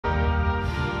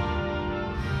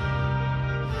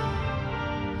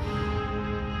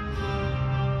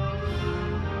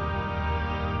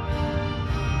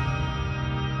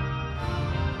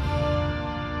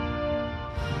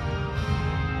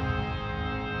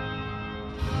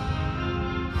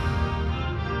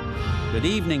Good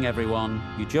evening, everyone.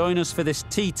 You join us for this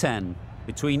T10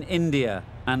 between India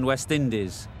and West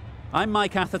Indies. I'm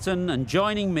Mike Atherton, and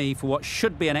joining me for what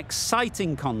should be an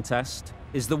exciting contest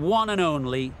is the one and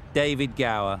only David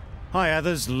Gower. Hi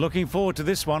others, looking forward to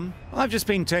this one. I've just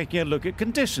been taking a look at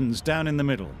conditions down in the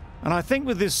middle. And I think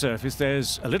with this surface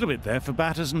there's a little bit there for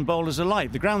batters and bowlers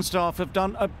alike. The ground staff have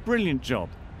done a brilliant job.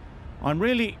 I'm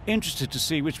really interested to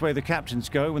see which way the captains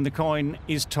go when the coin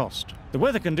is tossed. The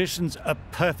weather conditions are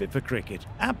perfect for cricket.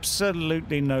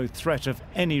 Absolutely no threat of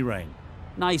any rain.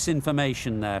 Nice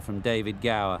information there from David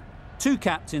Gower. Two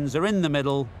captains are in the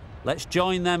middle. Let's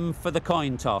join them for the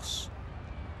coin toss.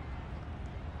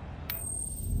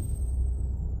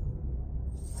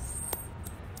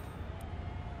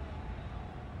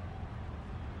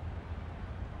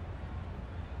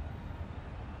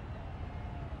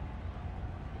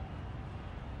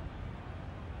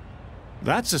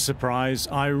 That's a surprise.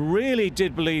 I really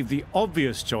did believe the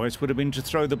obvious choice would have been to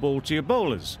throw the ball to your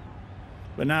bowlers.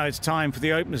 But now it's time for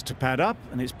the openers to pad up,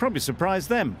 and it's probably surprised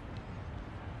them.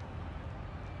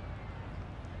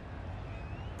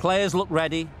 Players look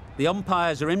ready. The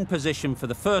umpires are in position for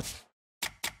the first.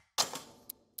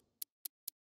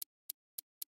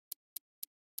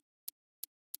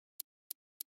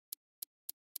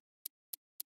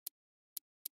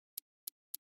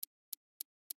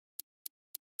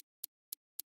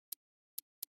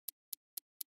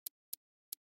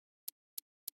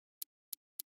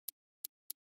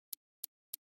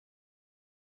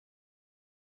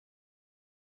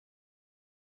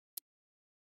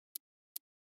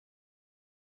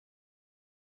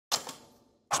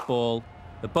 Ball.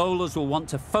 The bowlers will want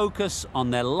to focus on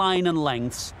their line and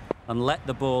lengths and let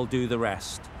the ball do the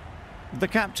rest. The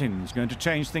captain's going to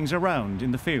change things around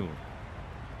in the field.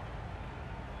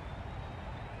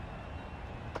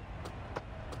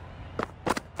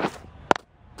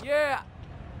 Yeah.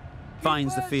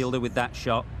 Finds the fielder with that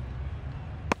shot.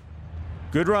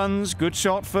 Good runs, good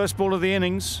shot, first ball of the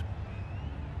innings.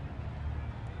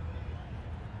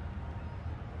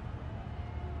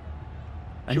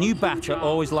 A new batter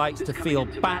always likes to feel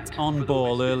bat on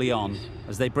ball early on,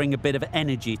 as they bring a bit of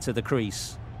energy to the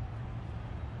crease.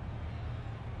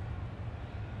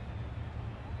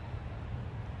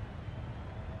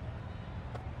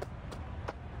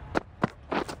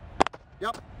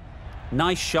 Yep.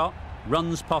 Nice shot,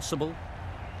 runs possible.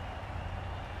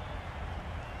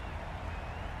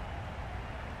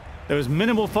 There was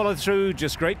minimal follow through,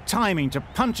 just great timing to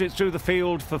punch it through the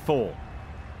field for 4.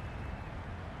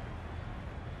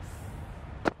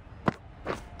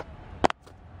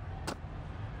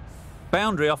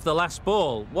 Boundary off the last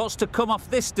ball. What's to come off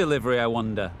this delivery, I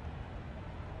wonder?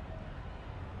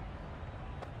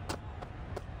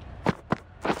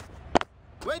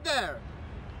 Wait there.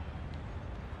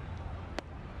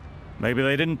 Maybe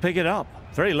they didn't pick it up.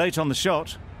 Very late on the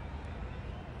shot.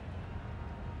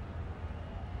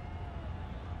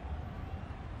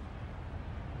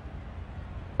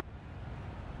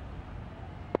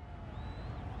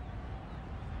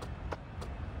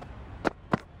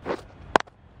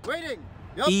 Waiting.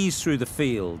 Yep. Ease through the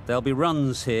field. There'll be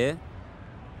runs here.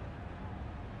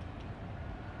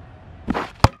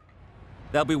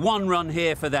 There'll be 1 run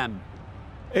here for them.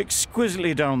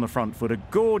 Exquisitely down the front foot. A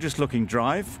gorgeous looking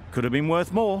drive. Could have been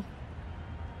worth more.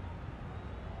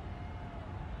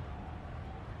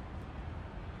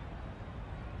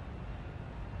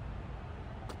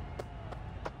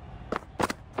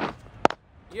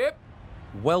 Yep.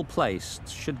 Well placed.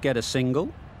 Should get a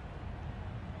single.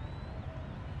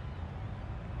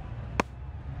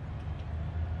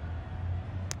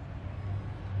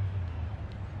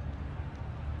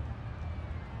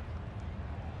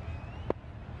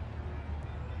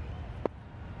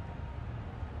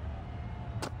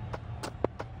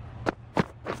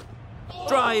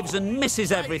 Drives and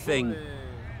misses everything.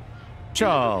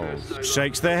 Charles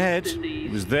shakes their head. He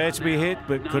was there to be hit,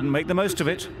 but couldn't make the most of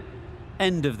it.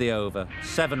 End of the over.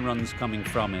 7 runs coming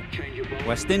from it.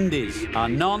 West Indies are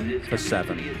none for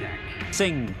 7.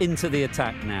 Singh into the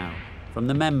attack now from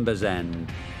the members' end.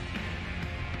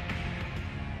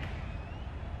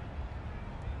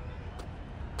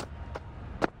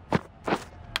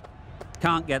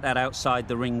 Can't get that outside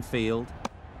the ring field.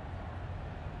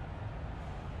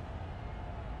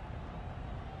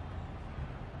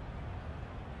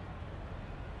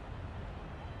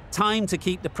 Time to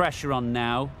keep the pressure on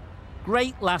now.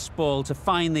 Great last ball to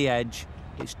find the edge.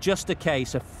 It's just a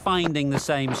case of finding the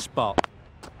same spot.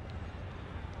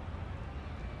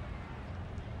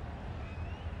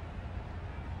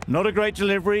 Not a great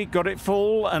delivery, got it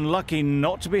full and lucky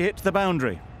not to be hit to the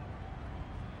boundary.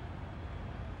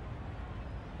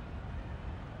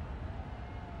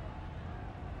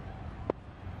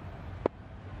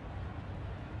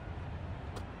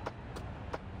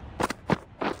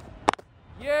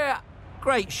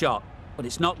 Great shot, but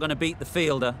it's not going to beat the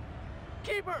fielder.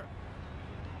 Keeper.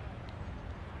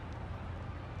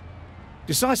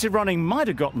 Decisive running might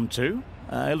have got them to.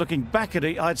 Looking back at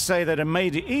it, I'd say they'd have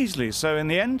made it easily, so in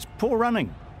the end, poor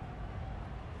running.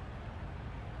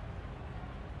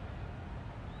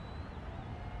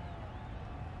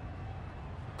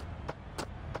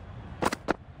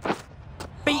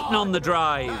 Beaten on the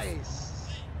drive. Nice.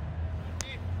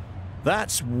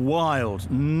 That's wild.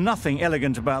 Nothing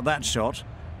elegant about that shot.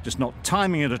 Just not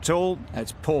timing it at all.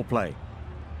 It's poor play.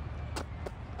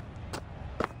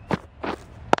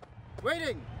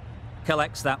 Waiting.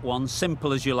 Collects that one,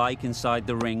 simple as you like, inside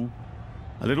the ring.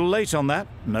 A little late on that.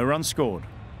 No run scored.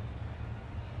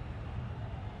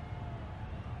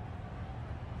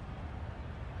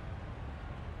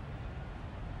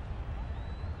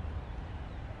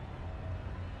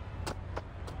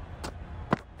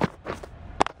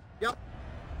 Yep.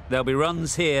 There'll be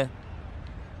runs here.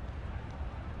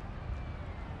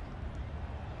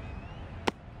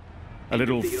 A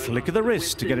little flick of the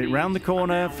wrist to get it round the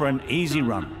corner for an easy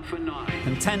run.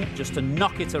 Content just to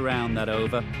knock it around that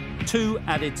over. 2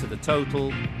 added to the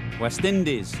total. West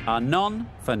Indies are none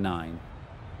for 9.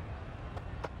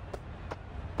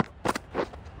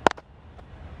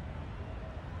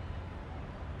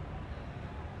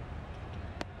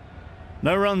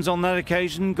 No runs on that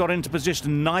occasion. Got into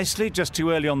position nicely, just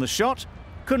too early on the shot.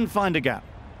 Couldn't find a gap.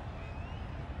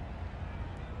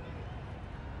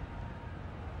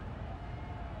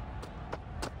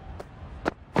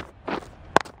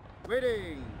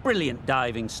 Waiting. Brilliant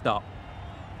diving stop.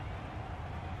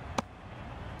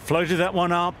 Floated that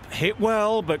one up, hit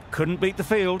well, but couldn't beat the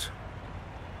field.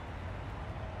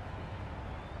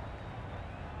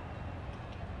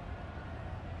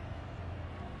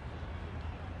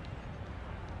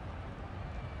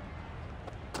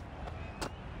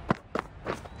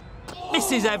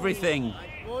 Misses everything.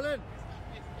 Ball in.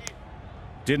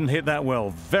 Didn't hit that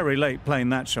well. Very late playing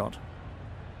that shot.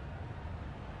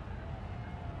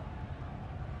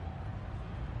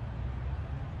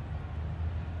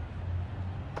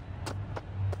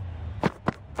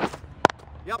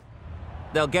 Yep.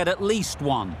 They'll get at least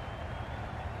 1.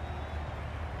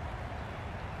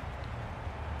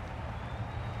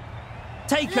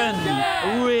 Taken!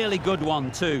 A really good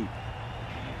one too.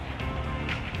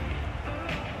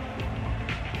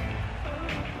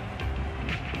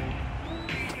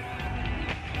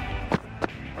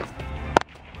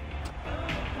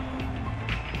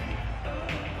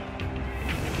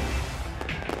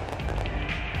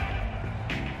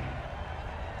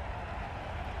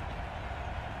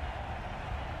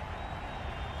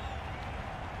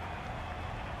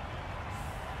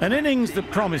 An innings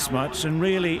that promised much and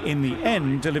really, in the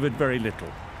end, delivered very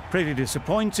little. Pretty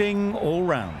disappointing all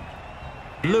round.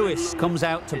 Lewis comes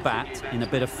out to bat in a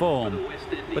bit of form,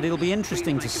 but it'll be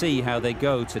interesting to see how they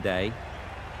go today.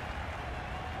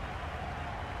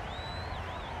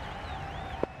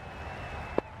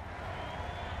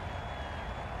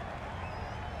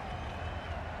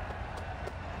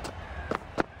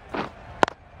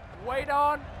 Wait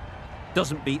on.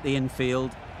 Doesn't beat the infield.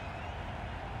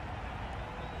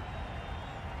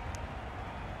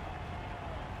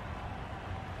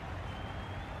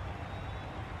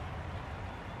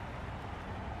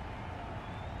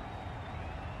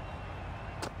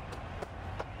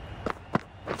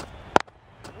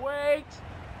 Wait.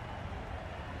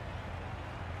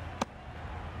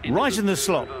 Right in the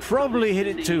slot. Probably hit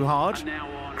it too hard.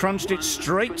 Crunched it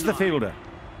straight to the fielder.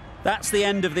 That's the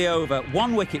end of the over.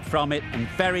 1 wicket from it and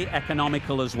very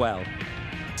economical as well.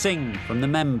 Singh from the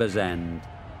members' end.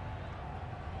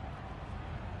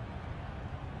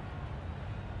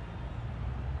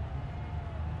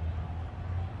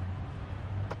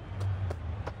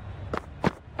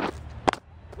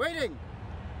 Waiting.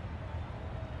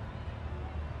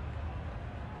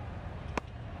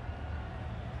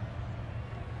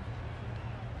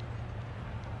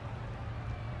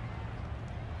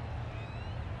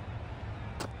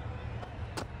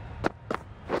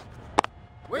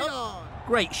 Wait on.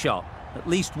 Great shot. At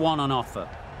least 1 on offer.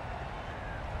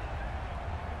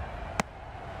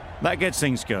 That gets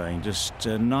things going. Just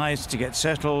nice to get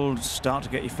settled, start to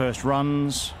get your first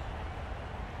runs.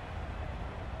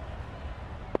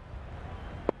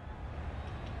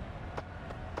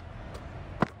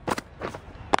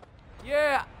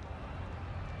 Yeah.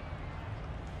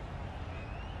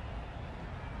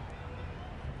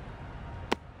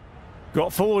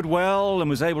 Got forward well and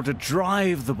was able to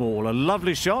drive the ball. A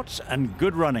lovely shot and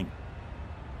good running.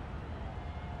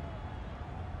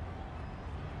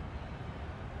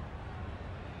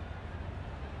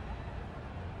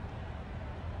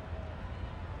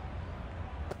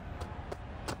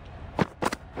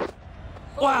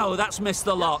 No, that's missed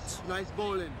the lot. Nice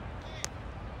bowling.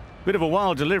 Bit of a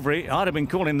wild delivery. I'd have been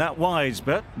calling that wise,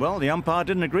 but, well, the umpire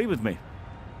didn't agree with me.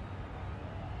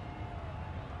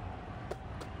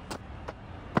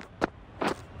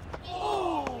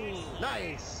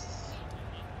 Nice.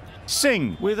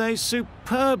 Singh with a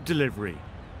superb delivery.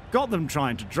 Got them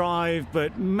trying to drive,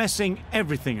 but messing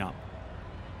everything up.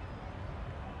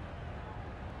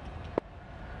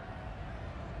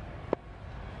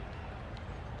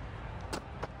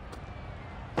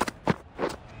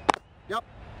 Yep.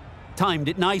 Timed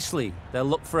it nicely. They'll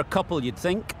look for a couple, you'd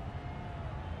think.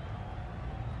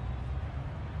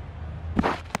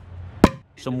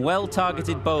 Some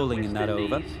well-targeted bowling in that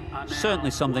over.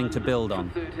 Certainly something to build on.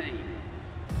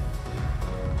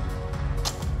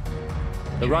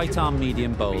 The right-arm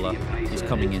medium bowler is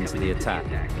coming into the attack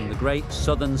from the great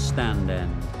southern stand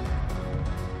end.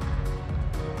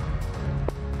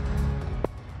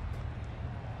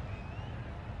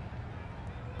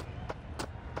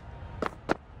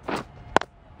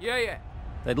 Yeah.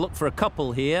 They'd look for a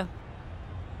couple here.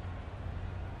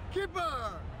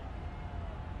 Keeper.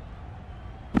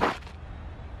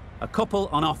 A couple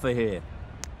on offer here.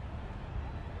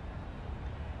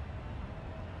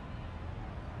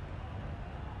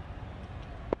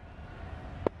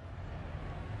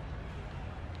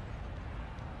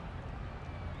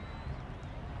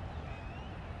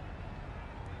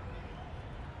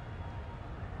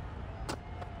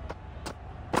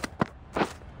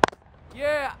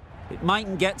 Yeah. It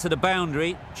mightn't get to the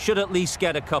boundary, should at least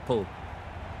get a couple.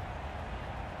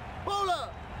 Bowler.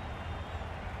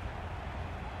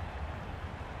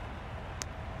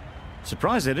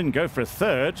 Surprised they didn't go for a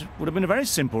third. Would have been a very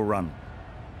simple run.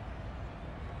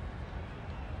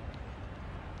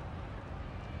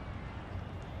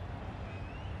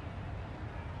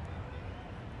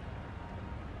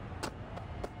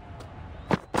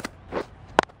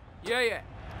 Yeah.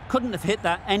 Couldn't have hit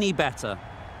that any better.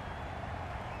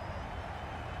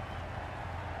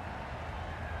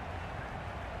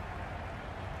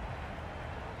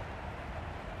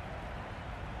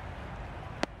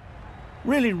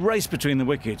 Really raced between the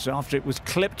wickets after it was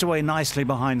clipped away nicely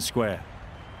behind square.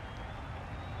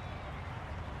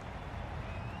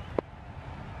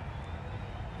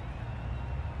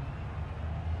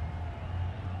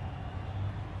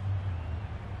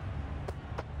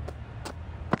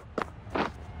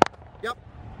 Yep.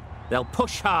 They'll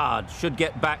push hard, should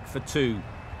get back for two.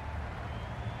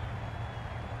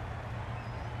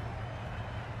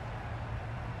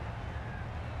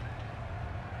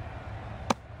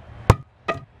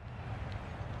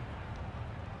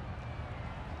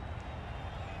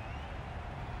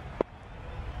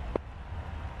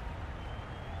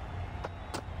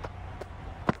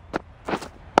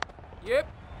 Yep.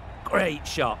 Great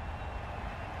shot.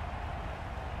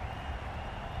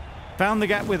 Found the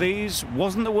gap with ease.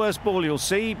 Wasn't the worst ball you'll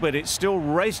see, but it still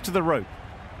raced to the rope.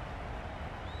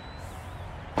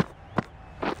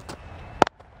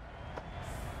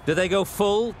 Do they go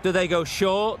full? Do they go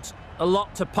short? A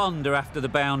lot to ponder after the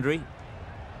boundary.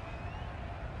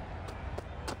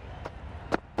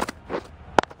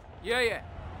 Yeah.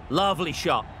 Lovely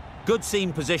shot. Good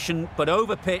seam position, but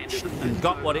over-pitched and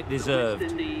got what it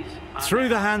deserved. Threw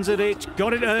the hands at it,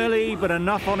 got it early, but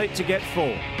enough on it to get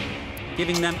four.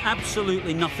 Giving them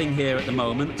absolutely nothing here at the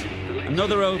moment.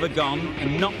 Another over gone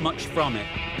and not much from it.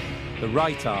 The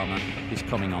right armour is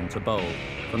coming on to bowl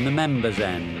from the members'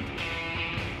 end.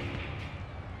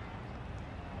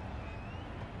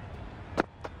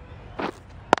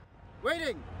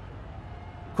 Waiting.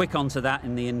 Quick onto that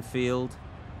in the infield.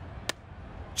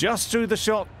 Just threw the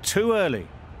shot too early.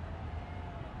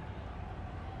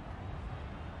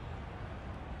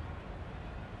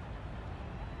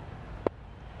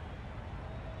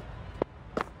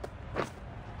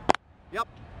 Yep.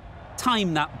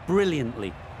 Timed that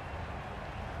brilliantly.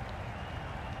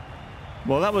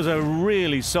 Well, that was a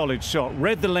really solid shot.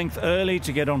 Read the length early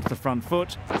to get onto the front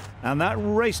foot, and that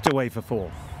raced away for four.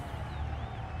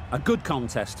 A good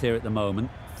contest here at the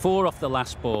moment. 4 off the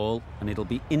last ball, and it'll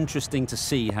be interesting to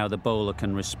see how the bowler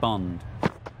can respond.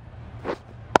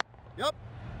 Yep.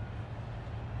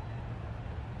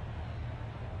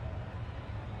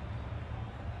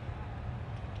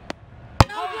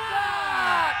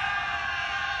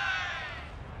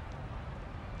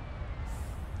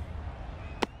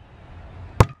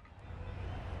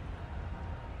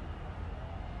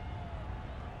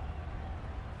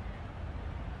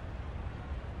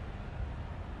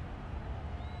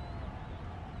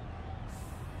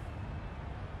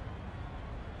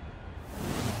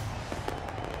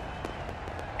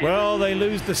 Well, they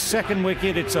lose the second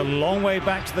wicket. It's a long way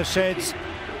back to the sheds.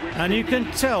 And you can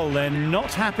tell they're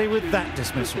not happy with that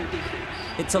dismissal.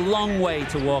 It's a long way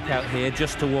to walk out here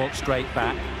just to walk straight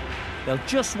back. They'll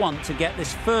just want to get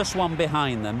this first one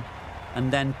behind them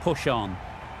and then push on.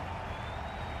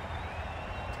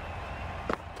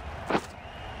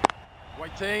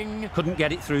 Waiting. Couldn't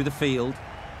get it through the field.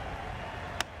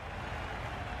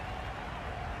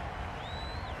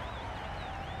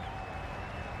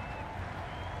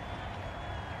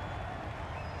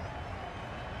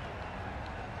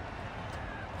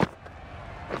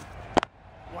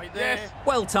 Wait there. Yes.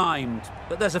 Well timed,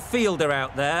 but there's a fielder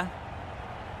out there.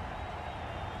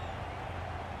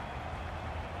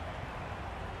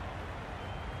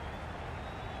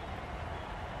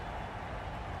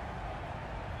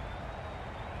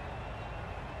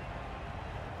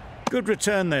 Good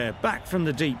return there, back from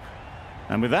the deep.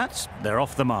 And with that, they're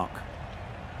off the mark.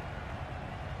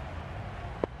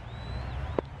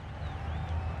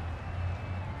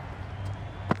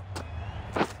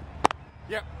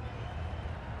 Yep.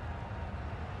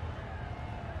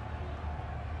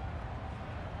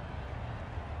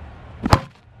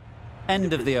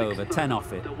 End of the over, 10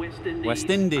 off it. West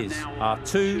Indies are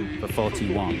 2 for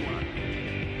 41.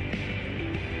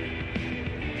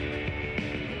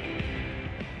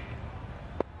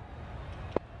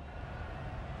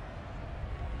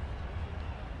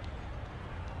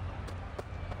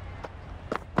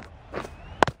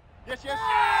 Yes,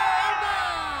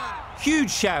 yes.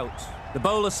 Huge shout. The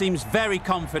bowler seems very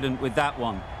confident with that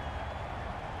one.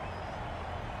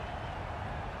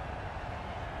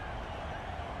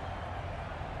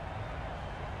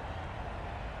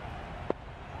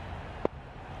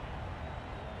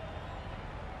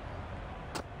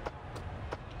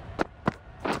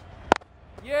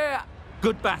 Yeah.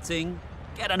 Good batting,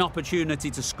 get an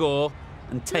opportunity to score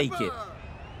and take it.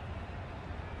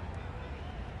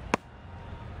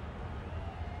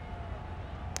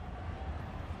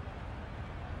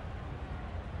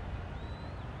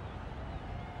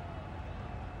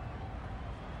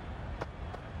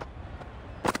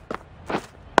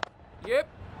 Yep.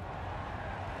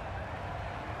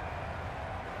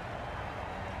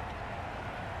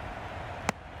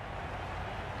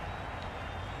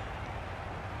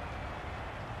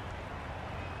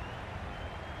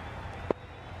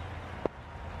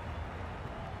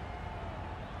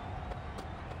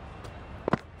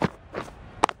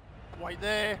 Wait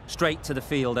there. Straight to the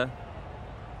fielder.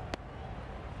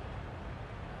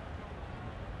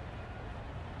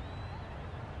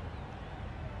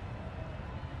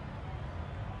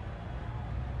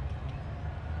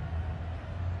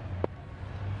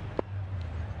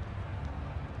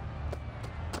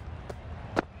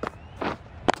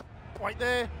 Wait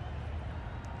there.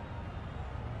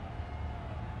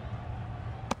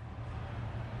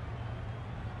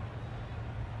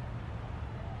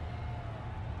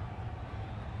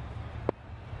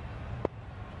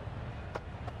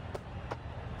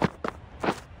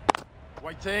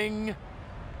 Waiting.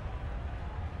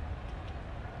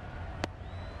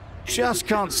 Just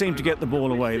can't seem to get the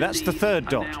ball away. That's the third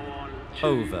dot.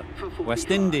 Over. West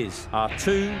Indies are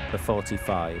 2 for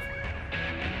 45.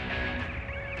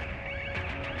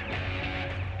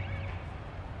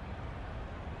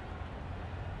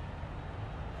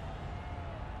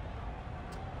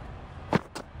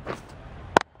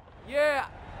 Yeah.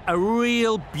 A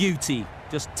real beauty.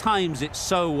 Just times it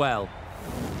so well.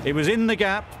 It was in the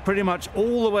gap, pretty much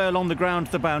all the way along the ground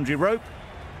to the boundary rope.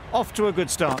 Off to a good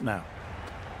start now.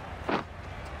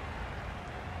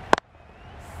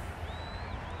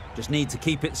 Just need to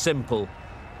keep it simple.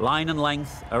 Line and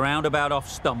length, around about off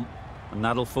stump, and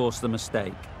that'll force the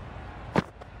mistake.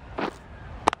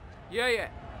 Yeah, yeah.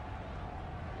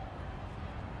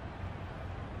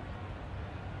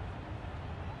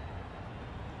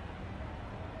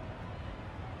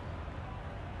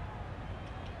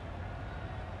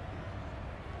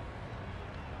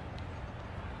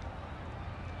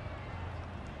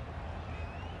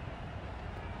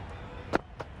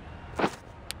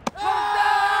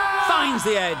 Finds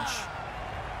the edge.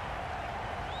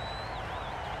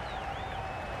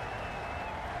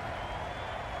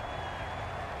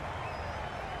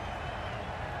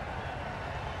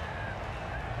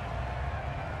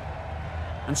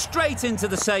 And straight into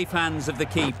the safe hands of the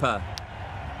keeper.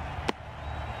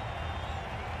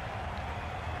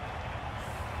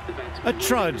 A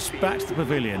trudge back to the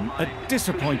pavilion. A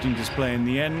disappointing display in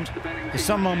the end. For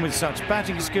someone with such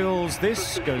batting skills,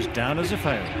 this goes down as a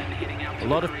fail. A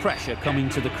lot of pressure coming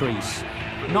to the crease.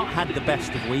 Not had the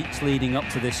best of weeks leading up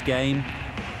to this game,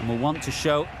 and will want to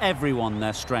show everyone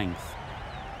their strength.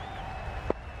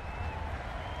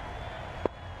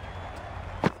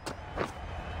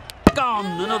 Gone,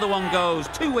 another Another one goes.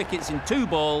 2 wickets in 2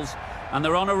 balls, and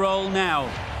they're on a roll now.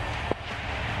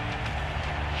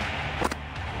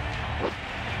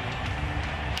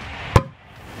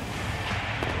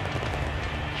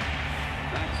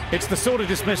 It's the sort of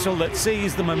dismissal that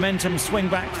sees the momentum swing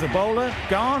back to the bowler.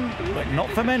 Gone, but not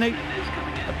for many.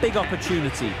 A big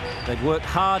opportunity. They've worked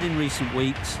hard in recent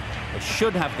weeks. They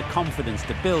should have the confidence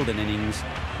to build an innings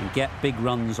and get big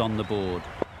runs on the board.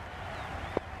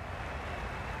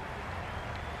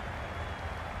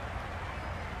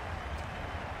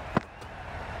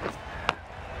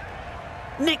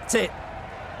 Nicked it.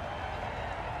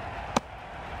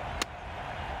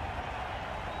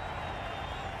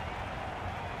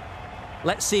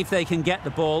 Let's see if they can get the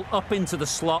ball up into the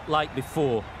slot like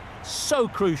before. So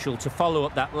crucial to follow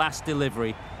up that last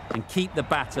delivery and keep the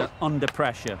batter under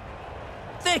pressure.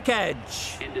 Thick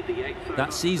edge!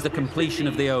 That sees the completion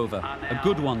of the over. A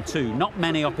good one too, not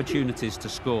many opportunities to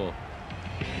score.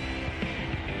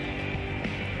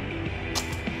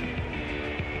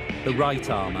 The right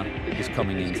armour is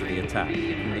coming into the attack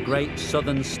from the great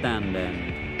southern stand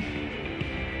end.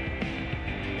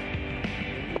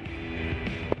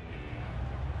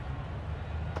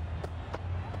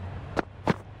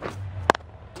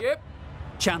 Yep.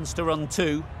 Chance to run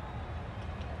 2.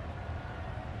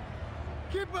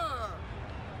 Keeper.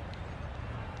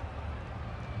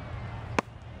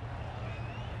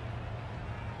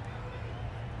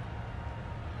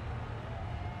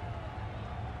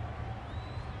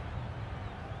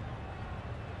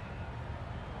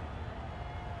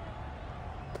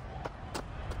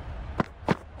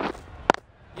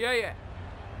 Yeah.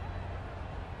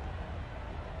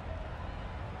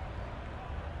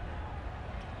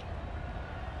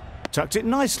 Tucked it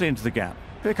nicely into the gap.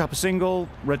 Pick up a single,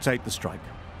 rotate the strike.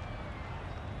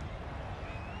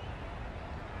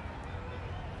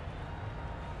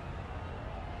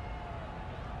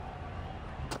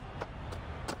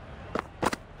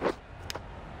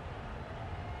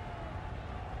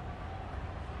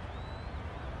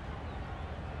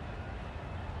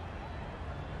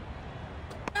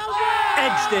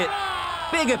 Edged it.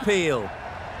 Big appeal.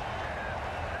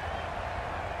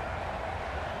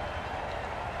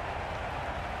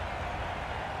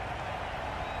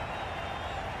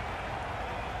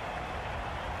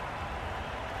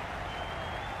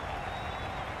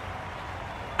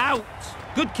 Out.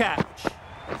 Good catch.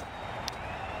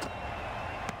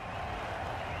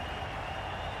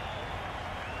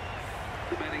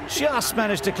 Just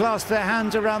managed to clasp their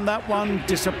hands around that one.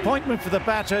 Disappointment for the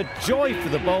batter, joy for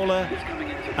the bowler.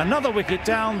 Another wicket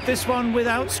down, this one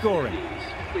without scoring.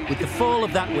 With the fall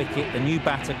of that wicket, the new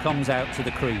batter comes out to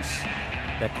the crease.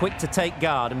 They're quick to take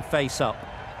guard and face up.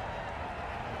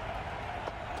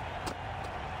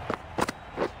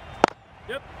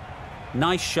 Yep.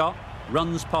 Nice shot,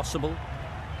 runs possible.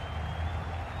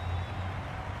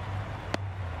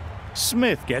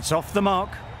 Smith gets off the mark.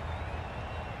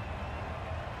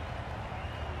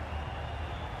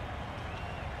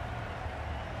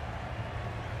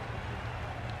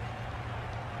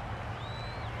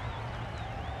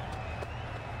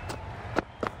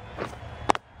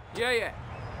 Yeah.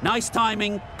 Nice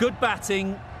timing, good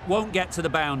batting, won't get to the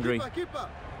boundary. Keeper.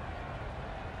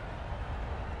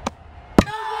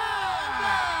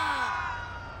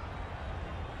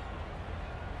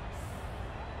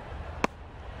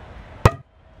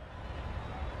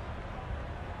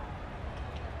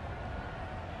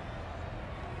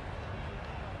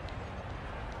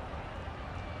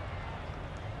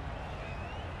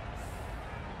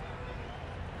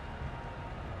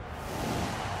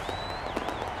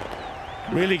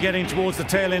 Really getting towards the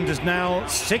tail enders now.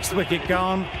 6th wicket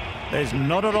gone. There's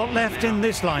not a lot left in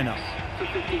this lineup.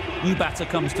 New batter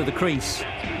comes to the crease.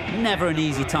 Never an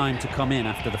easy time to come in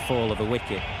after the fall of a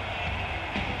wicket.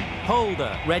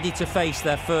 Holder ready to face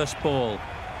their first ball.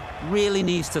 Really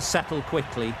needs to settle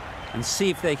quickly and see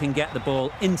if they can get the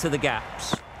ball into the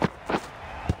gaps.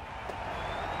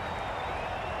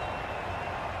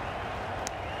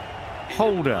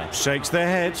 Holder shakes their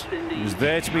head. He was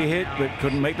there to be hit, but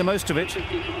couldn't make the most of it.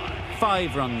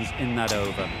 5 runs in that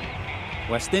over.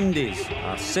 West Indies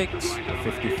are 6 for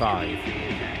 55.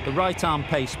 The right-arm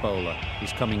pace bowler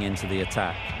is coming into the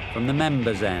attack from the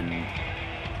members' end.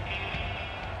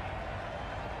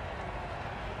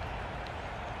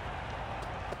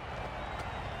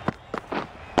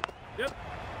 Yep.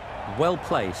 Well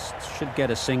placed, should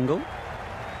get a single.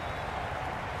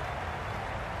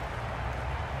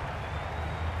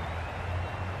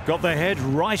 Got their head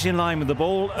right in line with the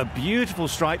ball. A beautiful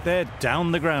strike there,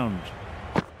 down the ground.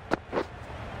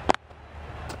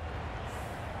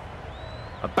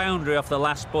 A boundary off the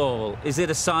last ball. Is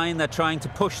it a sign they're trying to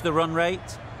push the run rate?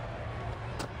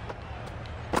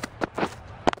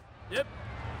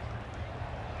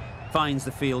 Finds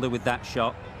the fielder with that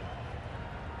shot.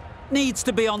 Needs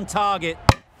to be on target.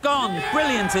 Gone.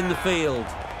 Brilliant in the field.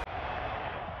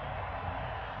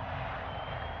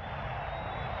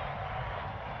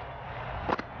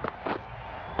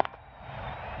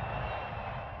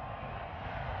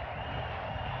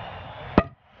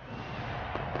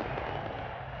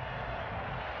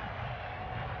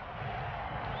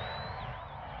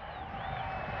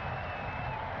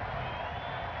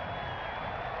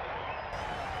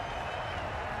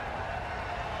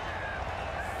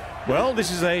 Well,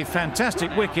 this is a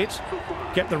fantastic wicket.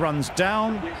 Kept the runs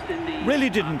down. Really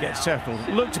didn't get settled.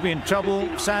 Looked to be in trouble,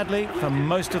 sadly, for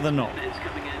most of the knock.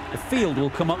 The field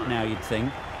will come up now, you'd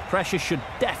think. Pressure should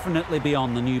definitely be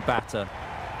on the new batter,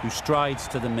 who strides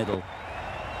to the middle.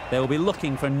 They will be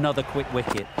looking for another quick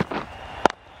wicket.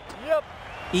 Yep.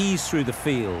 Ease through the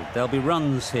field. There'll be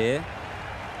runs here.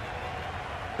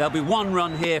 There'll be one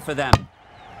run here for them.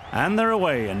 And they're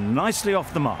away and nicely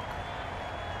off the mark.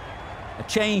 A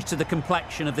change to the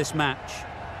complexion of this match.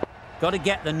 Got to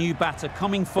get the new batter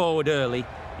coming forward early,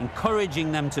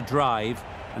 encouraging them to drive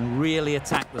and really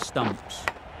attack the stumps.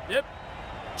 Yep.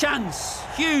 Chance!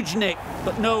 Huge nick,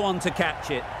 but no one to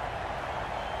catch it.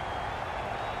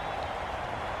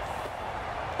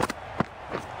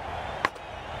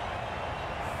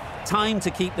 Time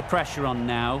to keep the pressure on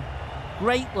now.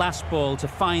 Great last ball to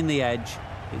find the edge.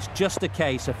 It's just a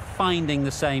case of finding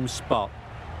the same spot.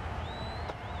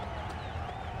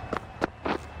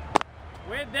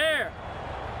 Went there.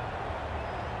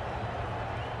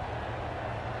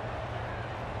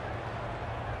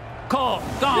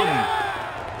 Caught, gone.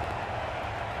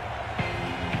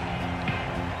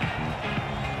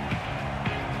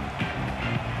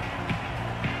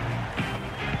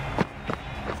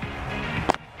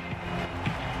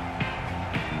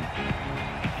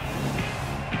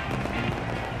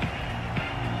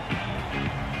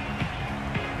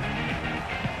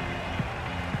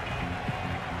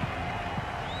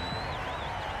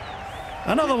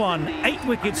 Another one, 8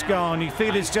 wickets gone. You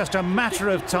feel it's just a matter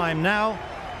of time now.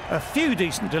 A few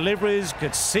decent deliveries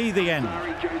could see the end.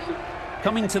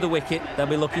 Coming to the wicket, they'll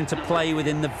be looking to play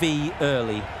within the V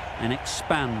early and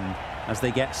expand as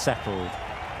they get settled.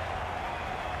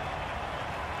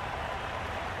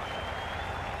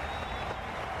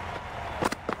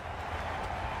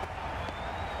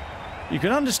 You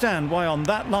can understand why on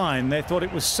that line they thought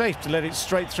it was safe to let it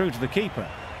straight through to the keeper.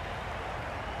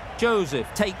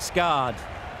 Joseph takes guard.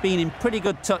 Been in pretty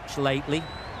good touch lately.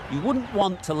 You wouldn't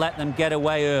want to let them get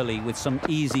away early with some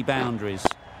easy boundaries.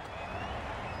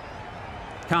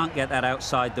 Can't get that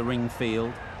outside the ring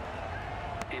field.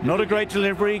 Not a great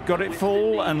delivery, got it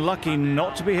full and lucky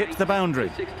not to be hit to the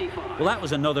boundary. Well, that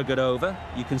was another good over.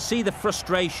 You can see the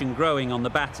frustration growing on the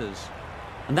batters.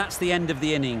 And that's the end of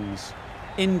the innings.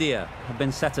 India have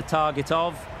been set a target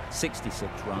of 66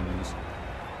 runs.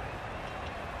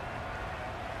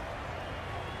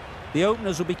 The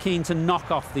openers will be keen to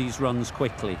knock off these runs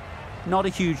quickly. Not a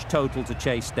huge total to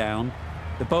chase down.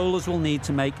 The bowlers will need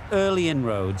to make early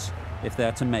inroads if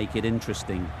they're to make it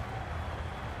interesting.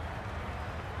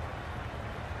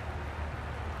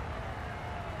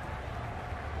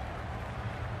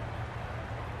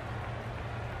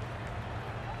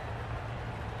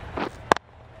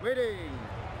 Waiting.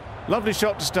 Lovely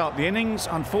shot to start the innings.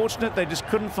 Unfortunate they just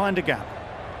couldn't find a gap.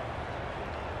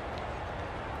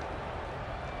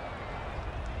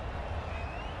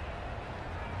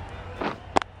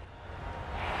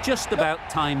 Just about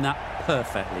timed that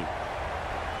perfectly.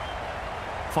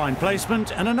 Fine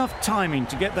placement and enough timing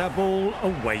to get that ball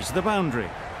away to the boundary.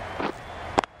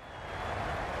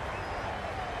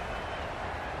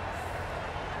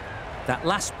 That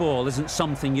last ball isn't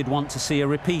something you'd want to see a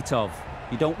repeat of.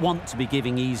 You don't want to be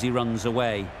giving easy runs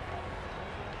away.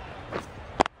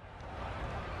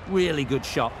 Really good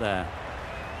shot there.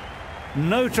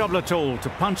 No trouble at all to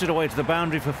punch it away to the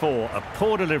boundary for 4. A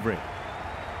poor delivery.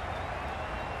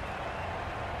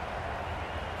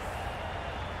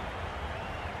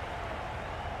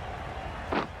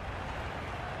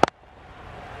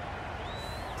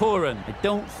 Pooran, I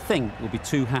don't think, will be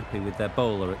too happy with their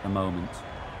bowler at the moment.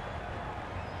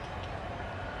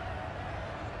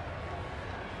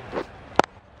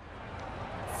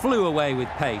 Flew away with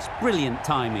pace. Brilliant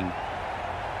timing.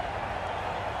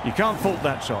 You can't fault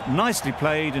that shot. Nicely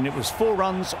played, and it was 4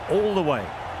 runs all the way.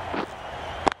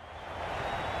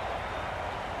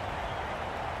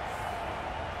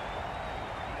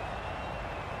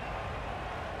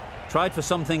 Tried for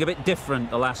something a bit different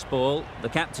the last ball. The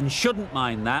captain shouldn't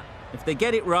mind that. If they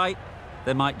get it right,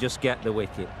 they might just get the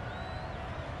wicket.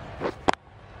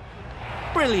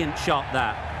 Brilliant shot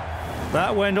that.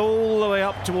 That went all the way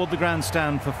up toward the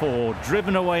grandstand for 4,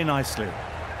 driven away nicely.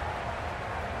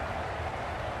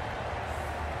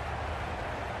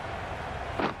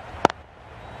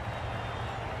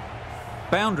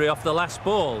 Boundary off the last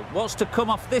ball. What's to come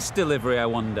off this delivery, I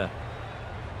wonder?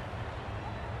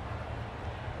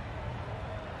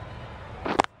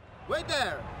 Wait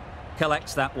there.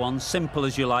 Collects that one, simple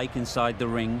as you like, inside the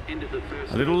ring.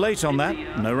 A little late on that,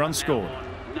 no run scored.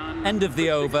 End of the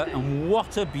over, and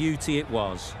what a beauty it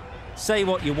was. Say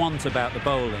what you want about the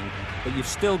bowling, but you've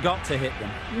still got to hit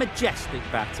them. Majestic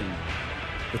batting.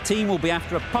 The team will be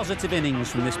after a positive innings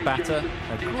from this batter,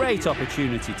 a great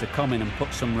opportunity to come in and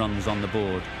put some runs on the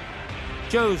board.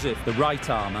 Joseph, the right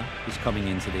armer, is coming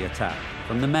into the attack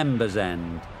from the members'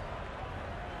 end.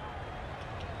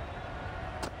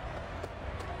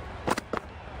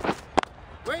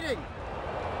 Waiting.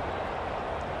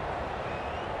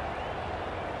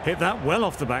 Hit that well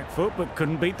off the back foot, but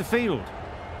couldn't beat the field.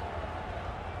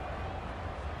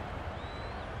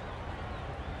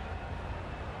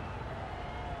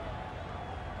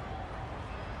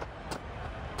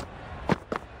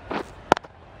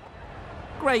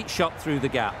 Great shot through the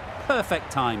gap.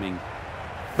 Perfect timing.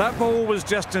 That ball was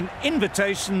just an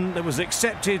invitation that was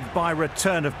accepted by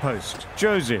return of post.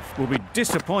 Joseph will be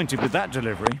disappointed with that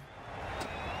delivery.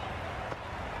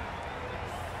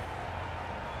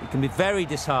 It can be very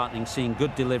disheartening seeing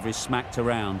good deliveries smacked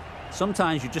around.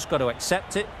 Sometimes you just got to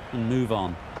accept it and move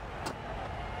on.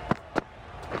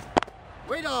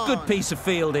 Wait on. Good piece of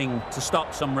fielding to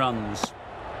stop some runs.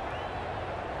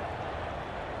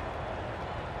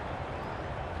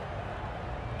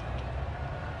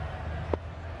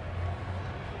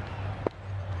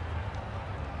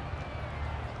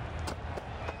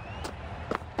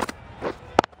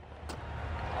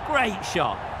 Great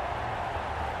shot.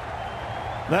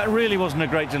 That really wasn't a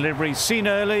great delivery, seen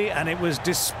early, and it was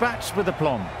dispatched with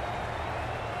aplomb.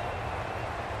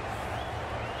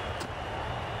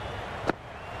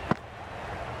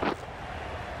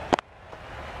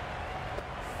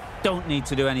 Don't need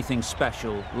to do anything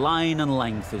special. Line and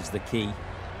length is the key.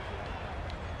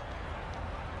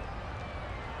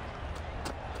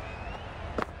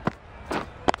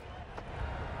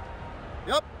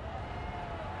 Yep.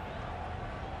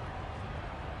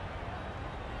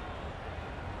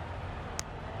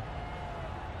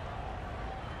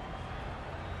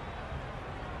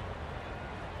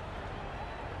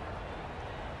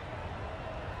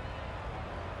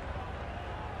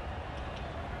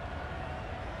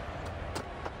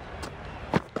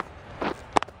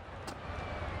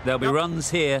 There'll be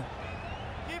runs here.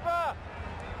 Keeper.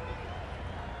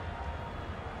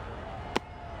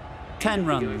 10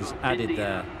 runs added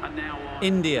there.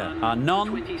 India are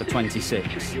none for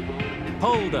 26.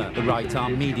 Holder, the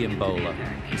right-arm medium bowler,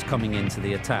 is coming into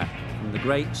the attack from the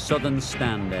great southern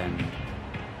stand end.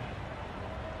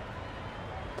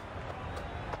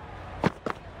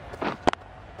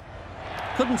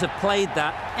 Couldn't have played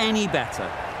that any better.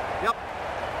 Yep.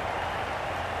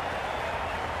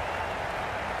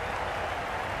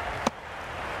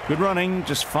 Good running,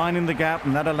 just finding the gap,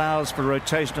 and that allows for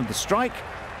rotation of the strike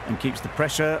and keeps the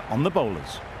pressure on the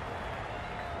bowlers.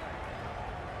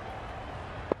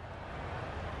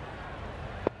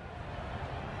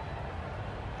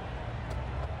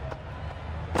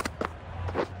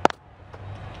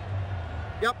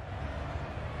 Yep.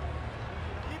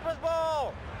 Keeper's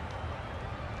ball.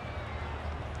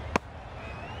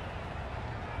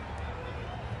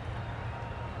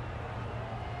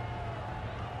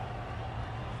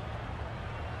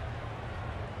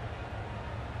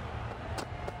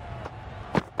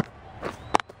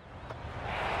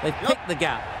 They've picked the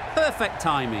gap. Perfect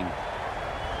timing.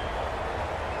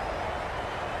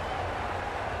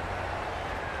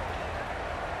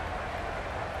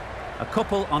 A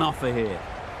couple on offer here.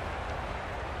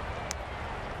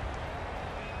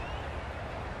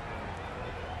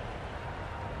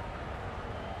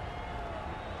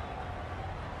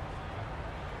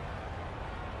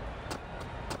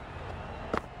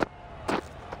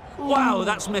 Wow,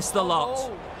 that's missed the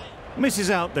lot. Misses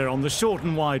out there on the short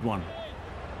and wide one.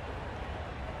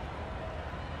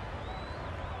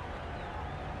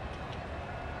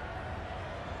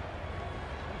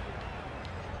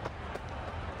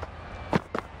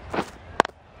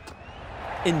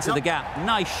 Into the gap.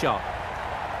 Nice shot.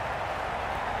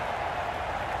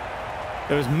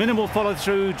 There was minimal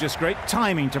follow-through, just great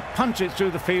timing to punch it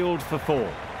through the field for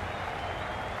 4.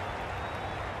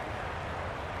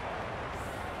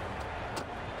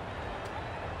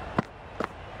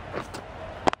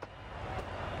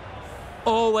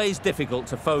 Always difficult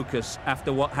to focus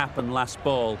after what happened last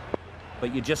ball,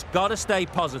 but you just got to stay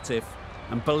positive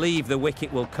and believe the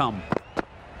wicket will come.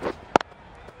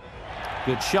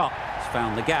 Good shot. He's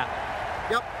found the gap.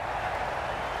 Yep.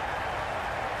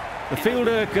 The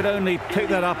fielder could only pick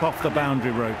that up off the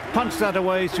boundary rope, punch that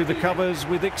away through the covers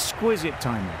with exquisite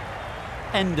timing.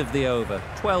 End of the over.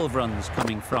 12 runs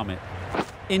coming from it.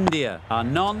 India are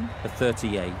none for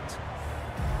 38.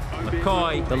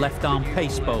 McCoy, the left-arm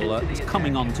pace bowler, is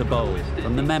coming on to bowl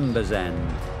from the members'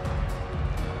 end.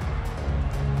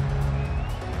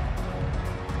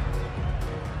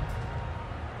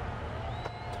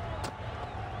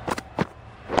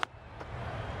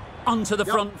 Onto the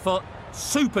front foot.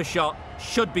 Super shot.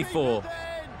 Should be 4.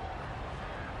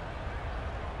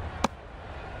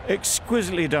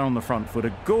 Exquisitely down the front foot.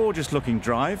 A gorgeous looking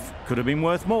drive. Could have been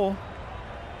worth more.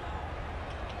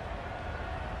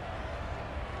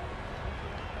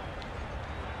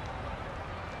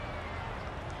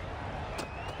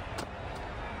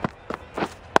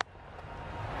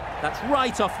 That's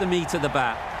right off the meat of the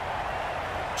bat.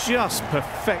 Just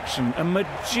perfection. A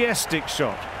majestic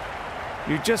shot.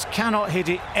 You just cannot hit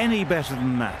it any better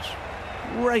than that.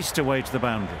 Raced away to the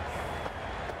boundary.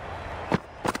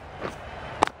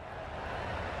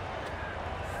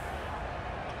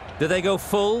 Do they go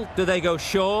full? Do they go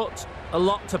short? A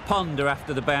lot to ponder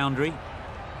after the boundary.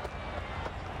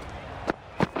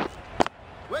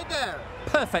 Wait there.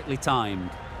 Perfectly timed.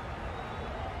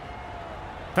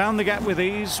 Found the gap with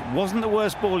ease. Wasn't the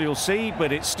worst ball you'll see,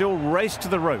 but it still raced to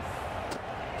the rope.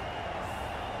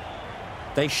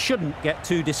 They shouldn't get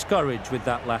too discouraged with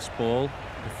that last ball.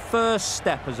 The first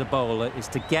step as a bowler is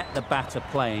to get the batter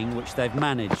playing, which they've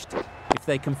managed. If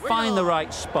they can find the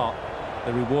right spot,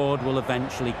 the reward will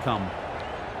eventually come.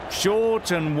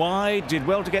 Short and wide, did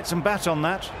well to get some bat on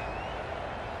that.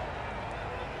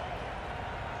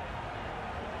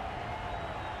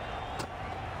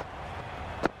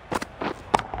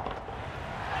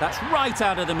 That's right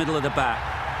out of the middle of the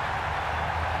bat.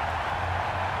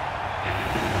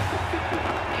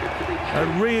 A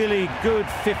really good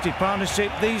 50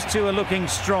 partnership. These two are looking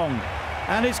strong.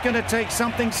 And it's going to take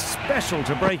something special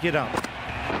to break it up.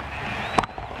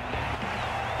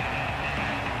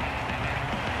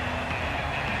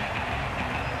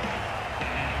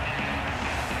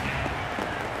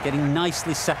 Getting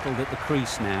nicely settled at the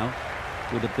crease now.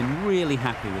 Would have been really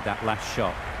happy with that last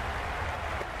shot.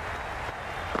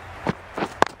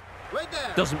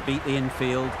 Doesn't beat the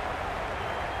infield.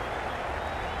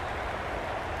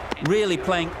 Really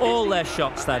playing all their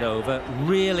shots that over.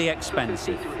 Really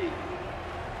expensive.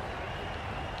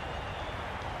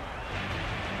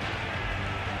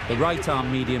 The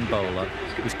right-arm medium bowler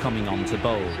is coming on to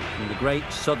bowl from the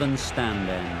great southern stand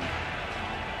end.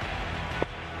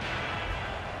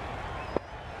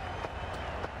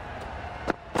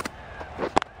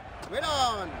 Wait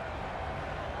on.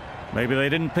 Maybe they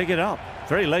didn't pick it up.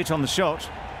 Very late on the shot.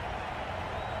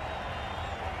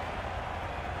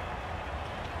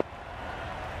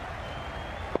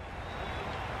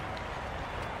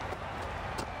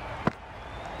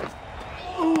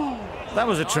 That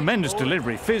was a tremendous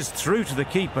delivery. Fizzed through to the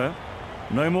keeper.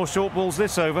 No more short balls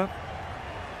this over.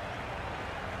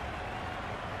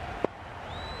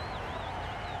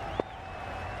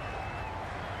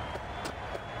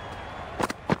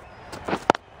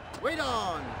 Wait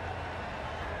on.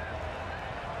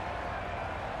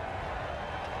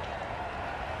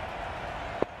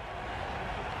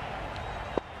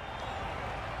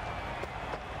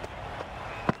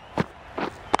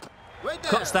 Wait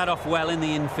there. Cuts that off well in the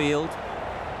infield.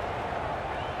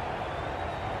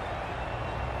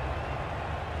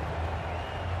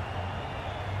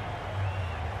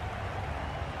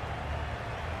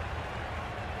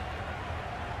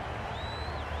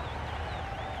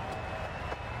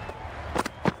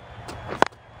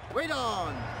 Wait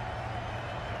on.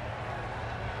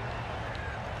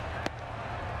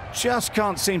 Just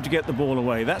can't seem to get the ball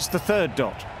away. That's the third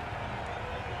dot.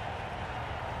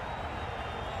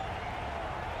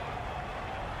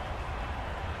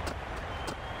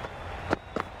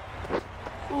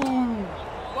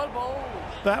 Well bowled.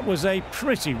 That was a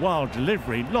pretty wild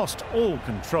delivery. Lost all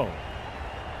control.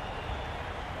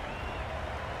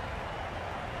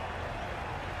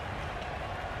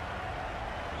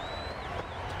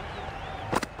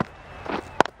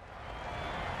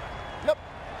 Yep.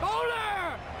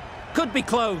 Bowler. Could be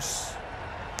close.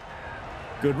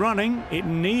 Good running. It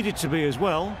needed to be as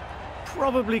well.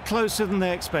 Probably closer than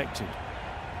they expected.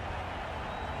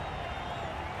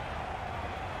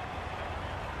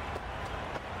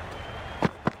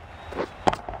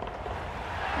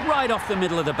 Right off the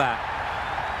middle of the bat.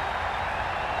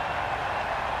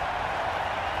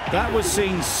 That was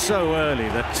seen so early.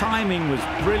 The timing was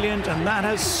brilliant, and that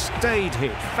has stayed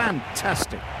hit.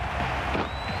 Fantastic.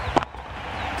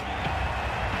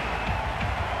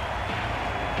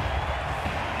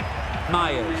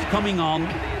 Myers coming on,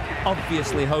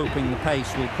 obviously hoping the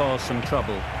pace will cause some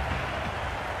trouble.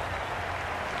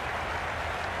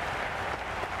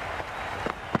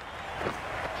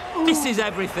 Misses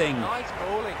everything. Nice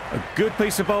bowling. A good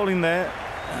piece of bowling there.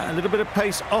 A little bit of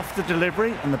pace off the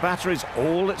delivery, and the batter is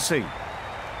all at sea.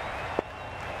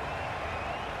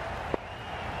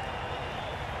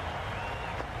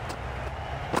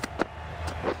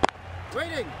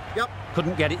 Waiting. Yep.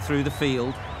 Couldn't get it through the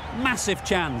field. Massive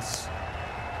chance.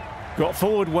 Got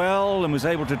forward well and was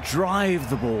able to drive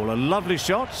the ball. A lovely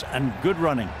shot and good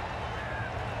running.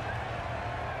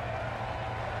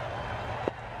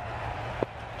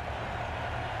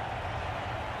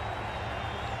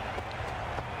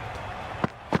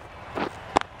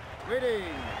 Waiting.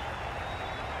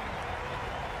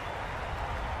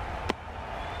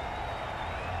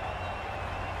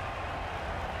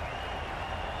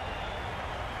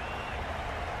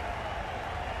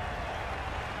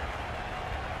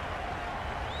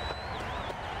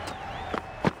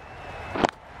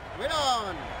 Wait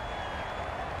on.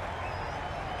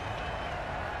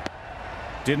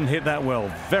 Didn't hit that well.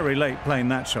 Very late playing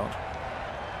that shot.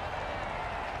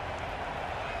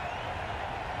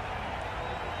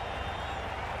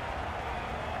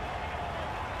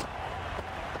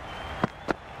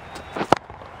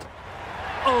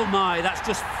 Oh my, that's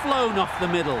just flown off the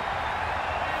middle.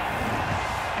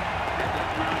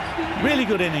 Really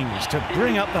good innings to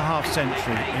bring up the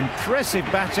half-century. Impressive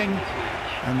batting,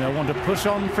 and they'll want to push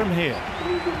on from here.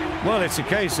 Well, it's a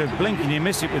case of blink and you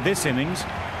miss it with this innings.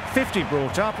 50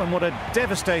 brought up, and what a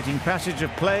devastating passage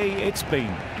of play it's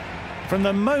been. From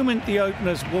the moment the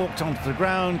openers walked onto the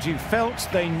ground, you felt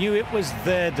they knew it was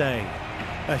their day.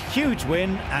 A huge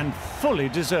win and fully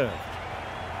deserved.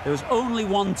 There was only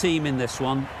one team in this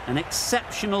one, an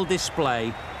exceptional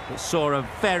display that saw a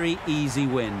very easy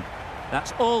win.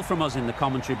 That's all from us in the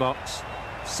commentary box.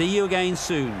 See you again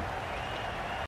soon.